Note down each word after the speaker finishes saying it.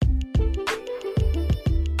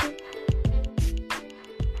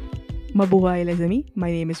Mabuhay Lazami.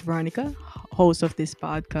 My name is Veronica, host of this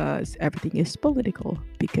podcast. Everything is political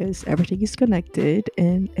because everything is connected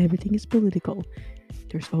and everything is political.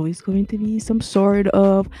 There's always going to be some sort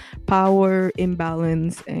of power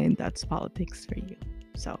imbalance, and that's politics for you.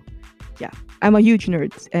 So, yeah, I'm a huge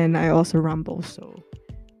nerd and I also rumble. So,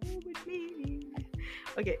 bear with me.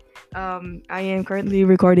 Okay. I am currently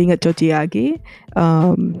recording at Chotiagi.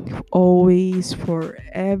 Always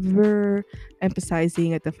forever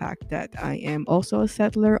emphasizing at the fact that I am also a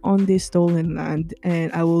settler on this stolen land,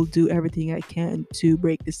 and I will do everything I can to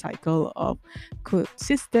break the cycle of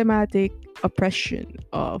systematic oppression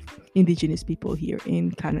of Indigenous people here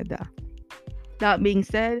in Canada. That being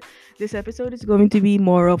said, this episode is going to be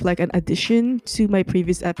more of like an addition to my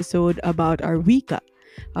previous episode about our Wika,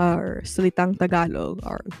 our Salitang Tagalog,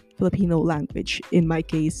 our Filipino language. In my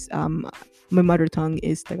case, my mother tongue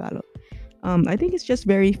is Tagalog. I think it's just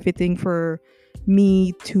very fitting for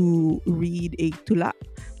me to read a tula,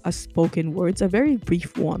 a spoken words, a very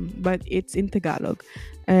brief one, but it's in Tagalog.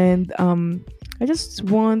 And I just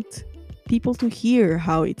want people to hear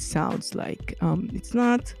how it sounds like. It's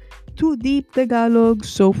not too deep Tagalog,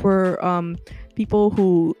 so for people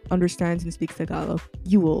who understands and speaks Tagalog,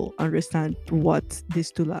 you will understand what this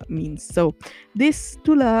tula means. So this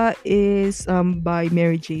tula is by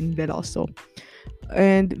Mary Jane Veloso,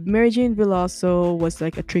 and Mary Jane Veloso was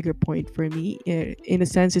like a trigger point for me. In a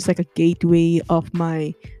sense, it's like a gateway of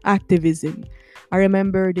my activism. I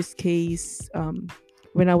remember this case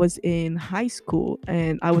when I was in high school,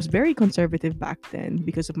 and I was very conservative back then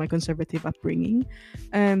because of my conservative upbringing.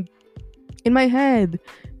 And in my head,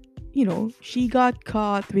 she got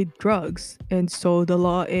caught with drugs, and so the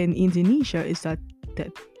law in Indonesia is that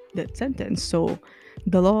that sentence. So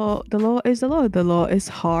the law is the law. The law is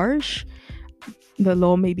harsh. The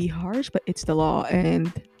law may be harsh, but it's the law,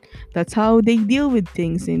 and that's how they deal with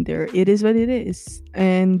things in there. It is what it is.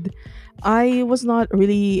 And I was not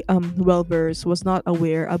really well versed, was not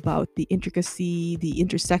aware about the intricacy, the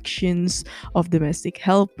intersections of domestic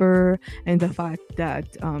helper, and the fact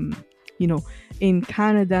that you know in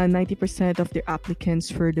Canada, 90% of their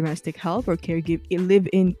applicants for domestic help or caregive live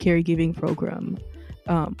in caregiving program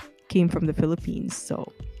um, came from the Philippines.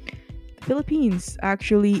 So the Philippines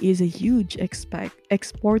actually is a huge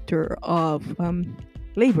exporter of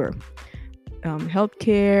labor,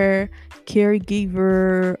 healthcare,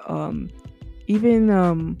 caregiver,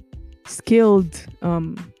 even skilled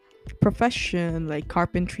profession like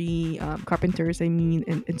carpentry, carpenters, I mean,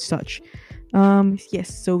 and such.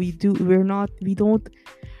 Yes, so we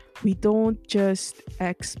don't just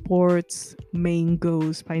export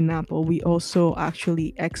mangoes, pineapple. We also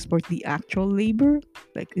actually export the actual labor,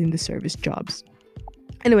 like in the service jobs.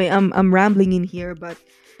 Anyway, I'm rambling in here, but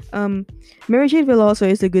um, Mary Jane Veloso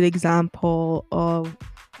is a good example of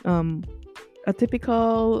um, a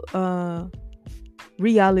typical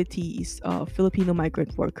realities of Filipino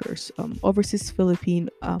migrant workers, overseas Philippine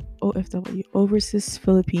OFW, overseas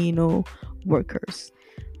Filipino workers.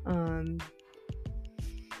 Um,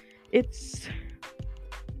 it's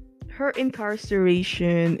her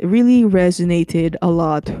incarceration really resonated a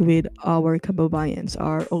lot with our kababayans,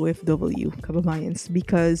 our OFW kababayans,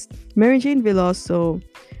 because Mary Jane Veloso,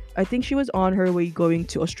 I think she was on her way going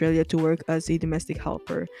to Australia to work as a domestic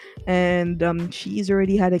helper, and she's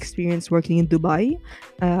already had experience working in Dubai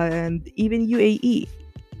and even UAE.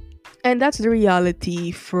 And that's the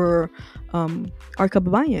reality for our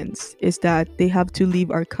kababayans, is that they have to leave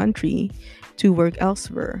our country to work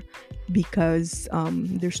elsewhere because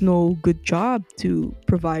there's no good job to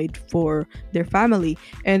provide for their family.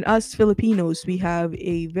 And us Filipinos, we have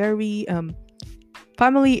a very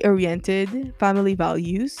family oriented family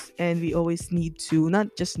values, and we always need to, not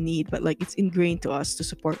just need, but like it's ingrained to us to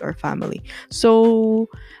support our family. So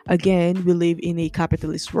again, we live in a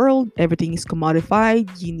capitalist world. Everything is commodified.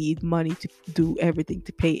 You need money to do everything,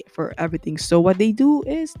 to pay for everything. So what they do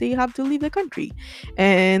is they have to leave the country.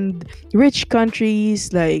 And rich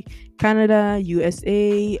countries like Canada,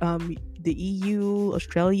 USA, the EU,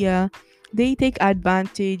 Australia, they take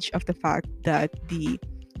advantage of the fact that the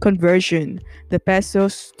conversion, the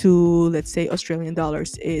pesos to, let's say, Australian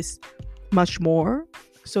dollars, is much more.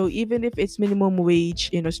 So even if it's minimum wage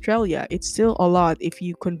in Australia, it's still a lot if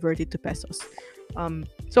you convert it to pesos.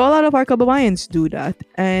 So a lot of our kabayans do that,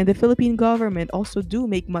 and the Philippine government also do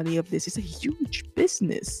make money of this. It's a huge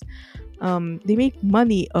business. They make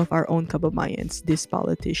money of our own kababayans, these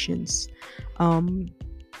politicians. Um,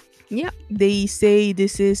 yeah, they say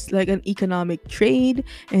this is like an economic trade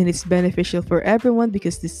and it's beneficial for everyone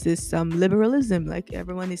because this is liberalism. Like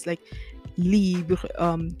everyone is like libre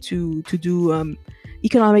to do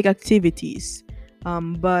economic activities.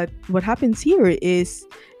 But what happens here is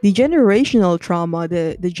the generational trauma,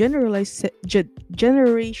 the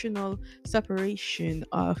generational separation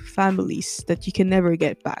of families that you can never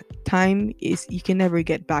get back. Time is you can never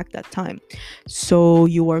get back that time. So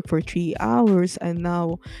you work for 3 hours, and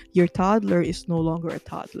now your toddler is no longer a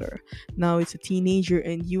toddler. Now it's a teenager,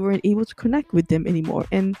 and you weren't able to connect with them anymore.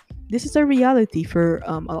 And this is a reality for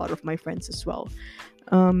a lot of my friends as well.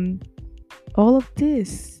 Um, all of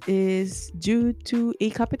this is due to a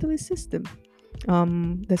capitalist system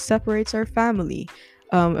that separates our family,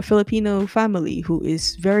 a Filipino family who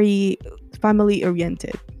is very family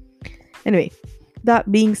oriented. Anyway,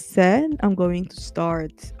 that being said, I'm going to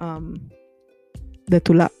start The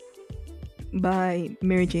Tula by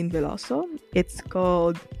Mary Jane Veloso. It's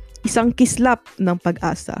called Isang Kislap ng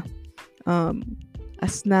Pag-asa. A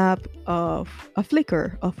snap of a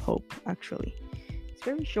flicker of hope, actually. It's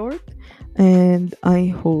very short, and I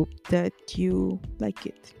hope that you like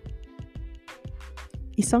it.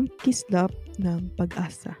 Isang kislap ng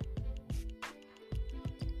pag-asa.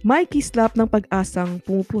 May kislap ng pag-asang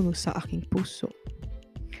pumupuno sa aking puso.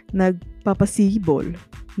 Nagpapasibol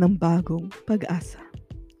ng bagong pag-asa.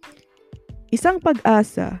 Isang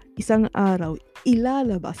pag-asa, isang araw,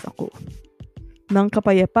 ilalabas ako ng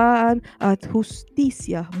kapayapaan at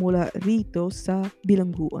hustisya mula rito sa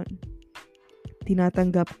bilangguan.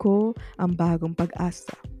 Tinatanggap ko ang bagong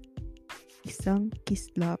pag-asa. Isang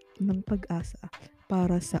kislap ng pag-asa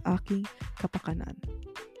para sa aking kapakanan.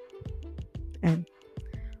 And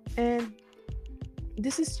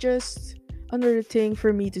this is just another thing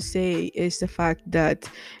for me to say is the fact that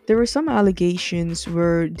there were some allegations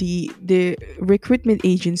where the recruitment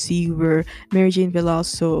agency where Mary Jane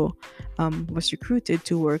Veloso was recruited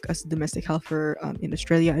to work as a domestic helper in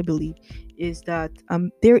Australia, I believe, is that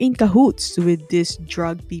they're in cahoots with these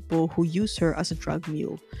drug people who use her as a drug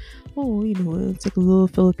mule. Oh, it's like a little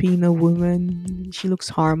Filipino woman. She looks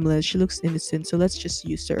harmless. She looks innocent. So let's just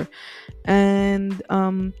use her. And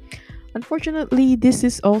unfortunately, this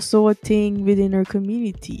is also a thing within our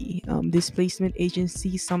community. Displacement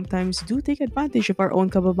agencies sometimes do take advantage of our own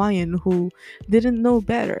kababayan who didn't know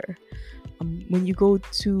better. When you go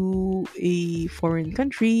to a foreign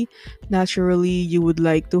country, naturally you would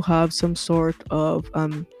like to have some sort of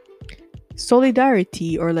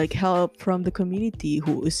solidarity or like help from the community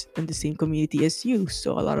who is in the same community as you.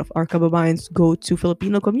 So a lot of our kababayans go to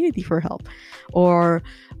Filipino community for help, or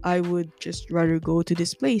I would just rather go to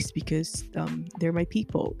this place because they're my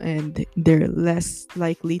people and they're less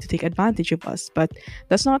likely to take advantage of us. But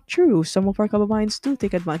that's not true. Some of our kababayans do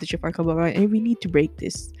take advantage of our kababayan, and we need to break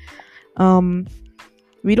this.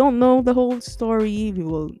 We don't know the whole story. We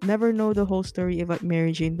will never know the whole story about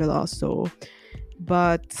Mary Jane Veloso,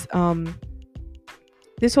 but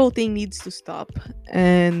this whole thing needs to stop.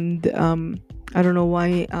 And I don't know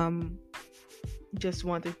why just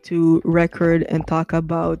wanted to record and talk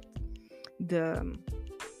about the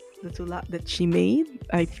tulak that she made.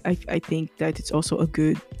 I think that it's also a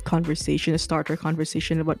good conversation, a starter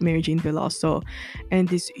conversation about Mary Jane Veloso and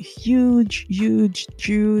this huge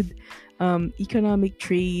economic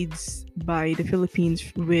trades by the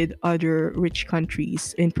Philippines with other rich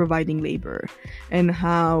countries in providing labor, and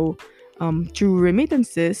how through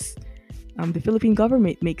remittances the Philippine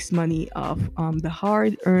government makes money off the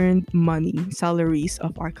hard-earned money salaries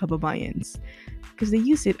of our kababayans because they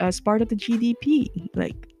use it as part of the GDP.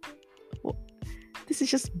 Like, this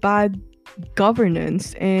is just bad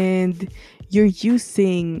governance, and you're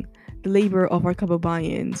using the labor of our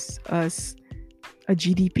kababayans as a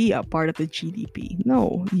GDP, a part of the GDP.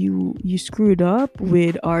 No, you screwed up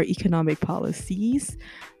with our economic policies.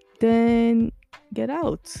 Then get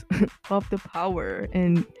out of the power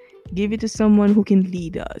and give it to someone who can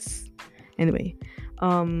lead us. Anyway,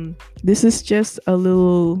 this is just a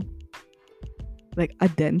little like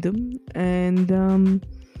addendum, and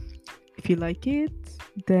if you like it,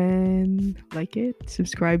 then like it,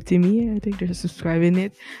 subscribe to me. I think there's a subscribe in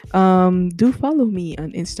it. Do follow me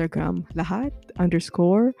on Instagram, lahat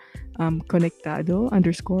 _ conectado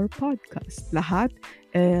 _ podcast. Lahat,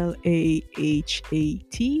 LAHAT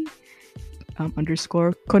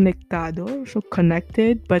 _ conectado, so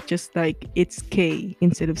connected, but just like it's K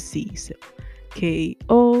instead of C, so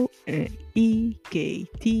KONEKTADO.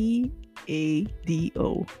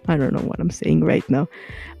 I don't know what I'm saying right now.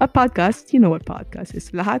 A podcast, you know what podcast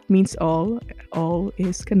is. Lahat means all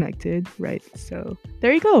is connected, right? So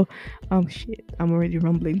there you go. Shit, I'm already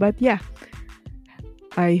rumbling, but yeah,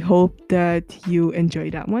 I hope that you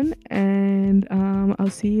enjoyed that one, and I'll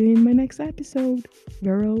see you in my next episode.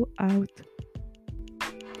 Vero out.